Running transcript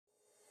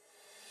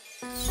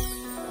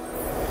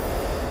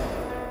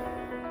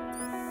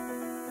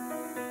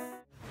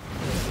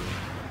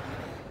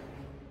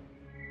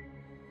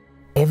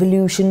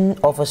Evolution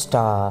of a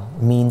star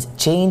means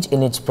change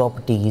in its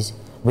properties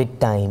with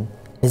time,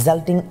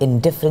 resulting in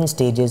different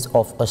stages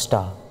of a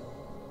star.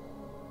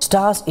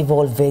 Stars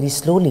evolve very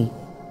slowly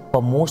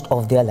for most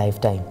of their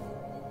lifetime.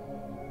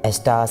 As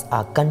stars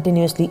are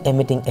continuously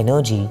emitting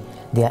energy,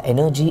 their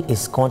energy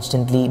is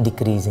constantly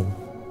decreasing.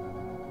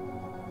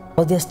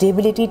 For their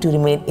stability to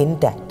remain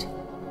intact,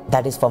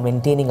 that is, for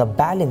maintaining a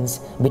balance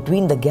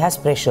between the gas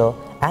pressure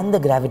and the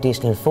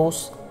gravitational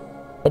force,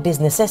 it is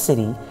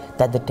necessary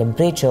that the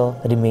temperature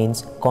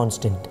remains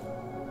constant.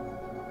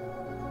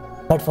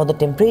 But for the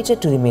temperature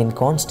to remain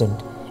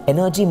constant,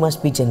 energy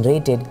must be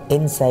generated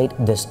inside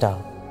the star.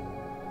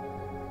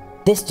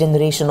 This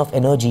generation of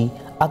energy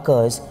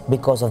occurs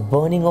because of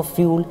burning of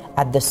fuel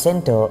at the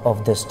center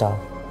of the star.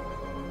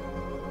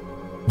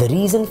 The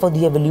reason for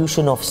the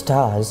evolution of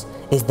stars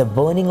is the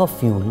burning of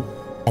fuel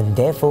and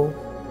therefore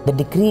the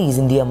decrease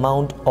in the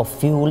amount of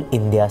fuel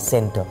in their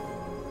center.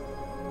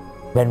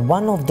 When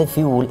one of the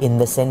fuel in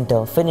the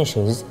center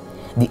finishes,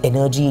 the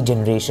energy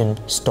generation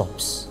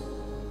stops.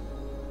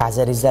 As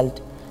a result,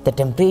 the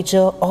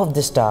temperature of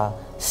the star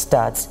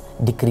starts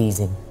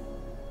decreasing.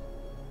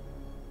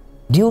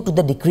 Due to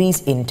the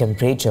decrease in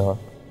temperature,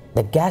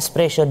 the gas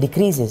pressure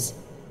decreases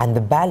and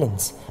the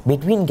balance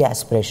between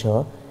gas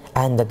pressure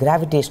and the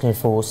gravitational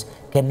force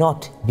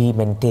cannot be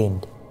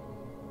maintained.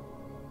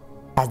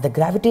 As the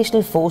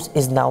gravitational force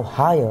is now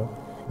higher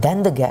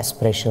than the gas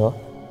pressure,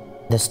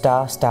 the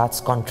star starts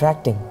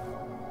contracting.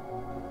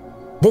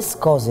 This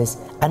causes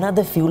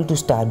another fuel to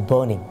start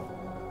burning.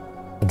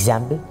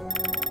 Example,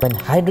 when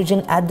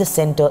hydrogen at the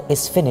center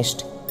is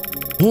finished,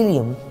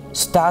 helium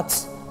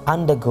starts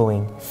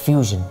undergoing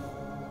fusion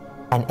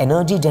and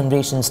energy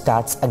generation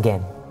starts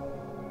again.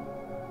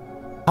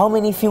 How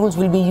many fuels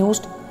will be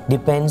used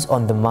depends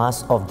on the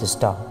mass of the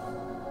star.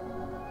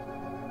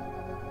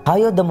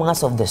 Higher the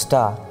mass of the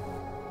star,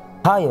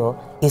 higher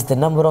is the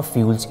number of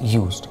fuels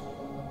used.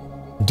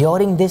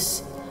 During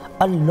this,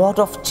 a lot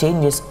of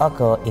changes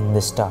occur in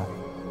the star.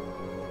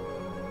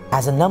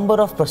 As a number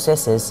of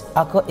processes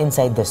occur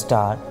inside the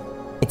star,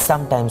 it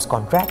sometimes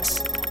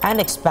contracts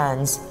and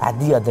expands at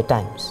the other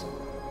times,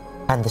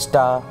 and the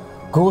star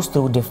goes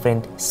through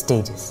different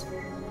stages.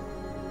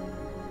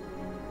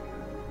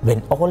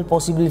 When all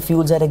possible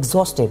fuels are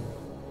exhausted,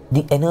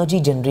 the energy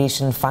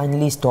generation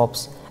finally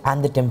stops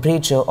and the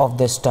temperature of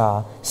the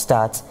star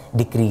starts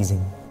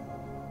decreasing.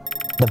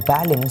 The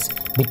balance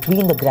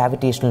between the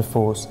gravitational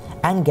force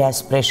and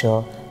gas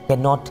pressure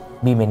cannot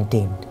be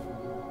maintained.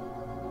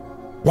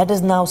 Let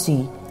us now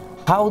see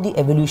how the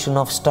evolution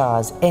of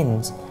stars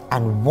ends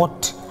and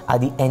what are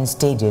the end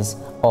stages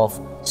of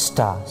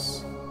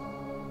stars.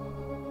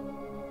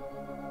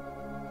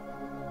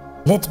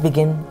 Let's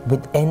begin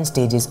with end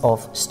stages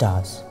of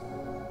stars.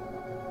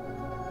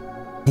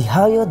 The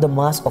higher the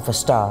mass of a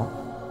star,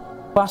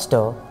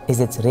 faster is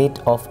its rate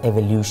of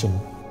evolution.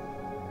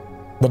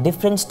 The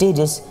different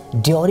stages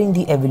during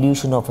the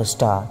evolution of a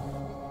star,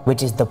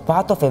 which is the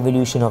path of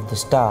evolution of the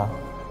star,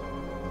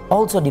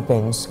 also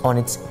depends on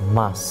its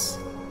mass.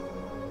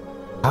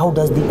 How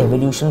does the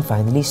evolution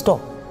finally stop?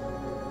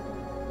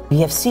 We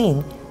have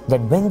seen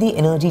that when the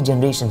energy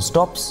generation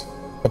stops,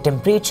 the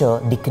temperature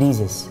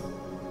decreases,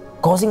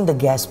 causing the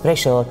gas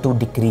pressure to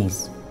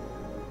decrease.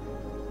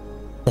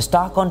 The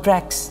star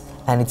contracts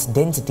and its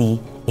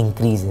density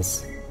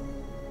increases.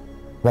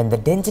 When the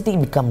density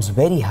becomes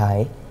very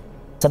high,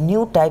 some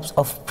new types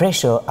of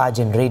pressure are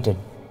generated,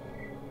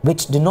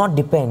 which do not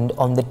depend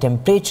on the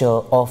temperature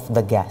of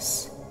the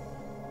gas.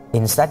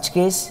 In such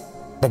case,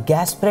 the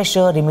gas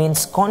pressure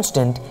remains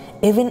constant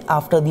even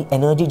after the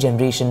energy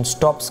generation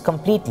stops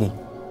completely,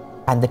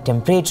 and the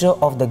temperature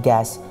of the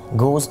gas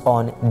goes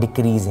on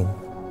decreasing.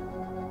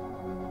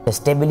 The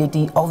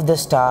stability of the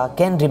star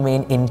can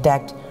remain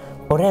intact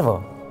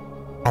forever,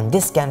 and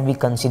this can be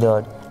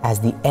considered as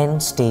the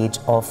end stage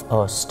of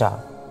a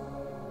star.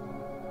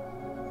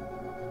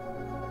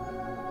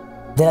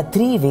 There are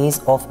three ways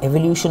of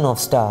evolution of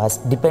stars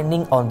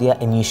depending on their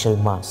initial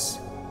mass.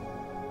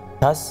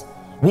 Thus,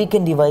 we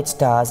can divide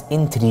stars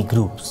in three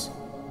groups.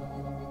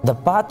 The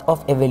path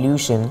of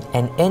evolution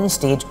and end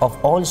stage of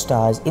all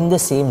stars in the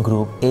same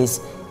group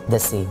is the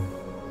same.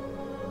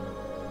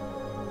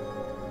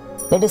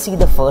 Let us see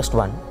the first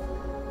one,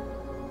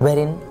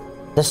 wherein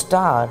the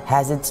star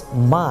has its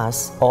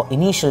mass or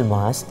initial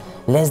mass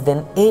less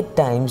than 8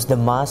 times the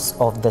mass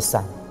of the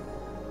Sun.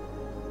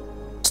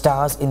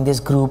 Stars in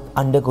this group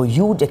undergo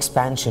huge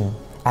expansion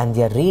and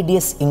their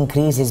radius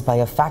increases by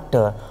a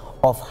factor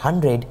of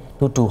 100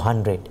 to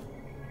 200.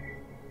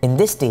 In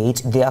this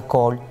stage, they are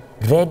called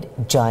red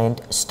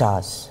giant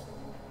stars.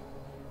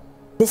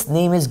 This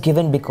name is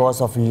given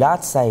because of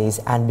large size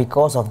and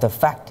because of the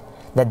fact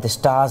that the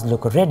stars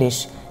look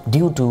reddish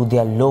due to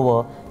their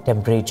lower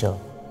temperature.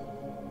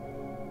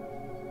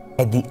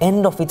 At the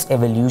end of its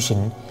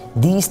evolution,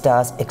 these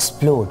stars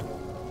explode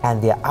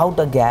and their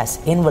outer gas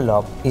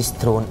envelope is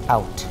thrown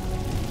out.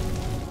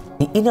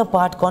 The inner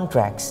part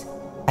contracts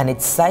and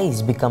its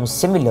size becomes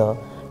similar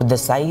to the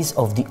size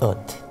of the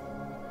Earth.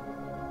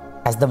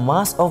 As the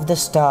mass of the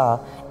star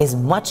is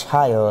much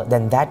higher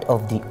than that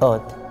of the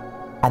Earth,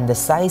 and the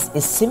size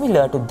is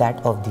similar to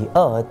that of the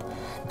Earth,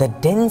 the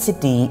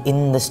density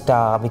in the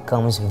star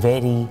becomes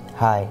very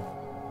high.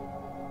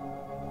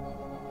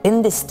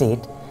 In this state,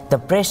 the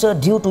pressure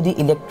due to the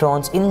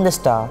electrons in the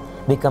star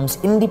becomes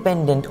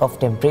independent of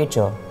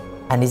temperature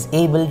and is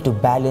able to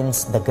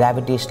balance the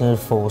gravitational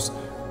force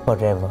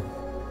forever.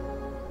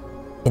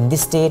 In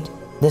this state,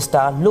 the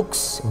star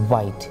looks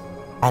white,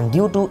 and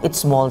due to its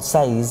small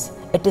size,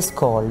 it is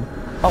called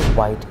a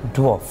white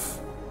dwarf.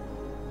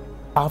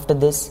 After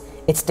this,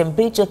 its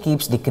temperature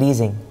keeps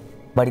decreasing,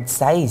 but its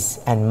size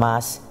and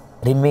mass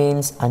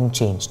remains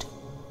unchanged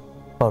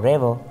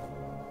forever,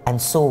 and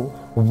so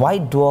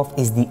white dwarf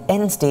is the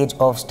end stage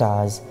of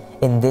stars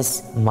in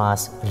this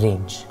mass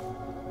range.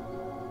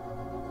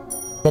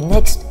 The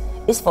next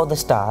is for the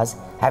stars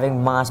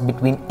having mass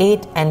between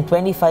 8 and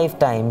 25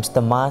 times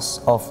the mass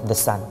of the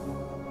Sun.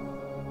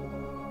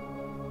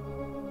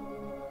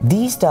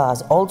 These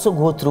stars also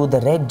go through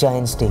the red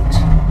giant stage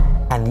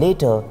and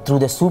later through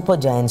the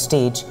supergiant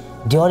stage,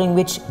 during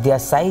which their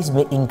size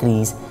may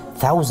increase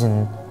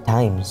 1,000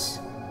 times.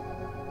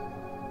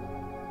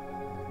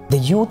 The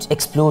huge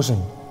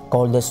explosion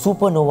called the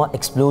supernova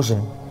explosion,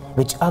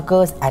 which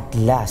occurs at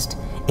last,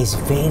 is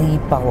very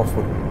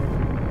powerful,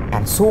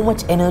 and so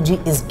much energy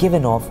is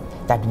given off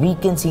that we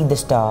can see the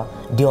star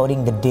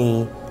during the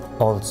day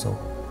also.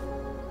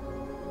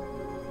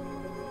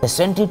 The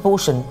central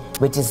portion,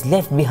 which is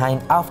left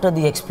behind after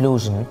the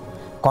explosion,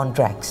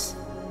 contracts,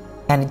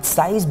 and its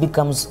size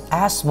becomes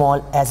as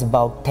small as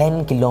about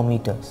 10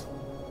 kilometers.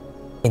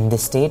 In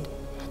this state,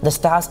 the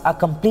stars are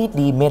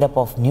completely made up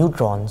of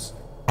neutrons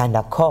and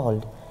are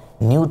called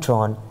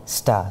neutron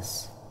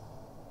stars.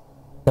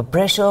 The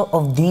pressure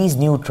of these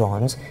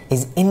neutrons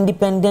is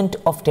independent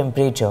of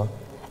temperature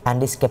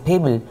and is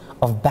capable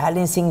of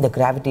balancing the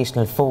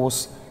gravitational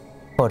force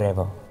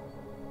forever.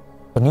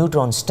 The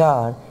neutron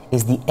star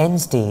is the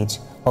end stage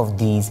of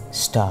these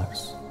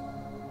stars.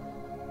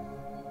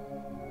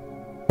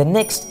 The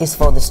next is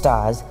for the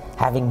stars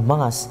having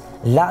mass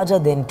larger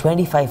than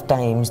 25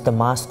 times the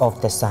mass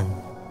of the Sun.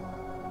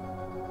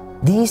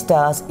 These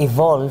stars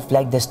evolve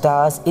like the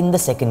stars in the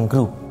second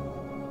group,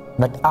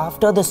 but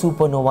after the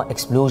supernova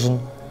explosion,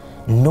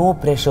 no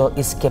pressure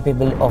is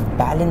capable of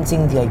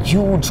balancing their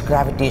huge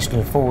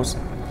gravitational force,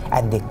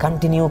 and they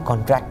continue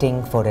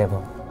contracting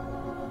forever.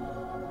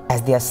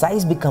 As their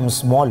size becomes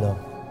smaller,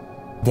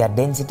 their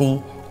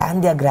density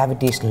and their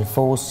gravitational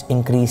force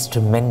increase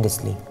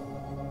tremendously.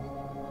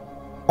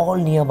 All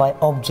nearby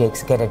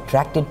objects get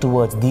attracted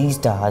towards these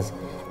stars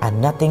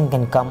and nothing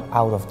can come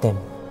out of them,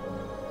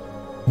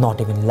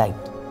 not even light.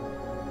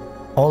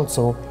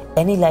 Also,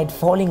 any light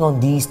falling on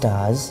these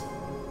stars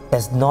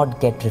does not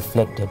get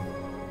reflected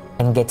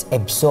and gets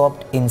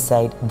absorbed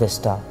inside the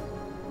star.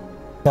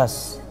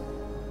 Thus,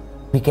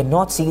 we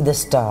cannot see the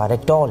star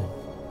at all,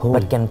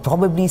 but can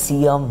probably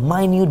see a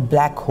minute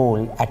black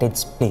hole at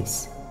its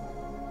base.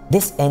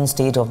 This end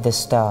stage of the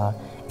star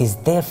is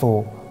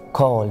therefore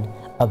called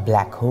a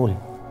black hole.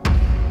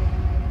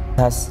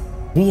 Thus,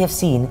 we have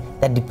seen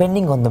that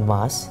depending on the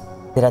mass,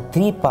 there are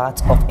 3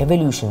 parts of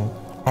evolution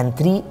and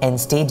 3 end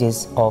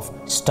stages of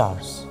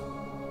stars.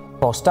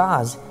 For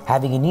stars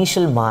having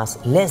initial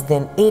mass less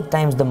than 8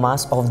 times the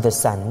mass of the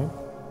Sun,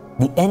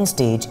 the end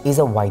stage is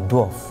a white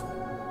dwarf.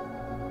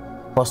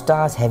 For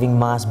stars having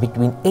mass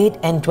between 8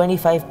 and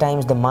 25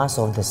 times the mass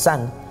of the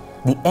Sun,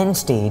 the end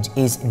stage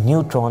is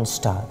neutron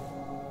star.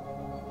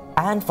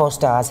 And for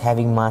stars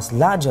having mass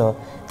larger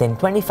than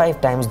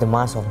 25 times the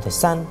mass of the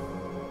Sun,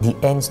 the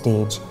end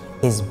stage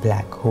is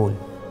black hole.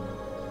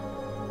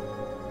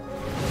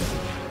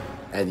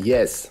 And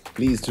yes,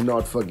 please do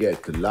not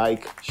forget to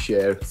like,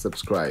 share,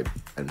 subscribe,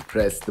 and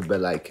press the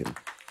bell icon.